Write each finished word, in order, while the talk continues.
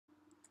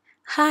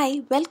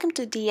Hi, welcome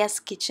to Dia's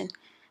Kitchen.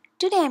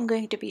 Today I'm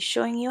going to be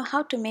showing you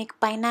how to make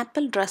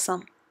pineapple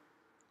rasam.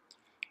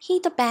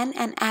 Heat a pan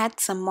and add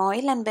some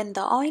oil, and when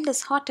the oil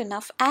is hot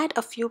enough, add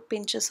a few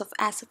pinches of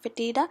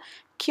asafoetida,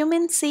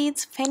 cumin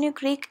seeds,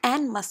 fenugreek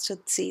and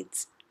mustard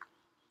seeds.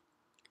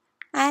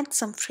 Add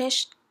some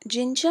fresh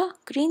ginger,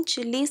 green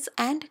chilies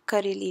and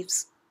curry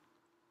leaves.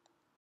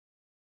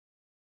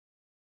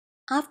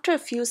 After a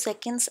few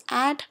seconds,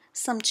 add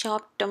some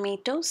chopped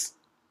tomatoes.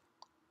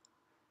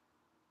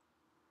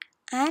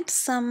 Add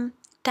some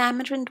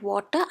tamarind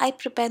water. I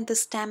prepared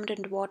this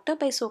tamarind water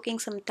by soaking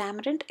some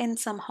tamarind in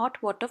some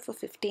hot water for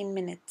 15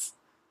 minutes.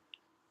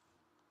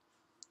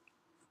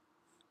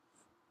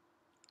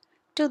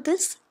 To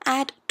this,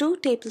 add 2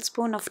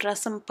 tablespoons of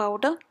rasam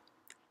powder.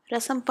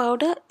 Rasam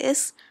powder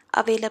is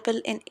available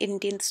in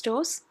Indian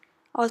stores.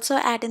 Also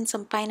add in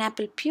some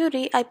pineapple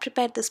puree. I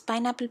prepared this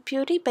pineapple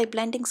puree by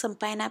blending some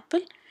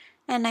pineapple,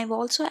 and I've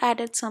also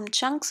added some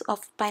chunks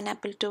of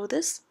pineapple to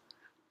this.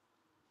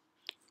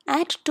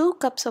 Add 2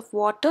 cups of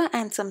water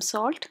and some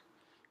salt,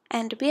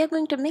 and we are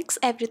going to mix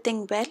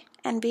everything well,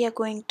 and we are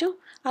going to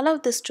allow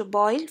this to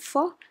boil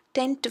for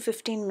 10 to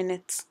 15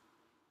 minutes.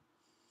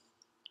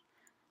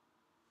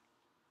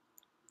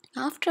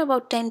 After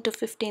about 10 to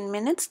 15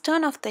 minutes,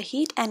 turn off the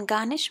heat and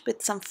garnish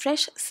with some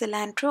fresh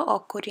cilantro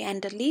or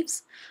coriander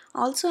leaves.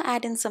 Also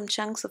add in some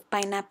chunks of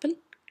pineapple.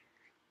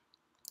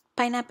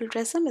 Pineapple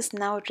rasam is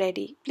now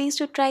ready. Please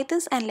do try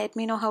this and let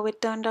me know how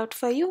it turned out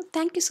for you.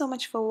 Thank you so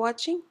much for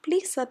watching.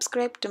 Please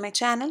subscribe to my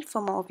channel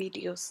for more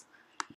videos.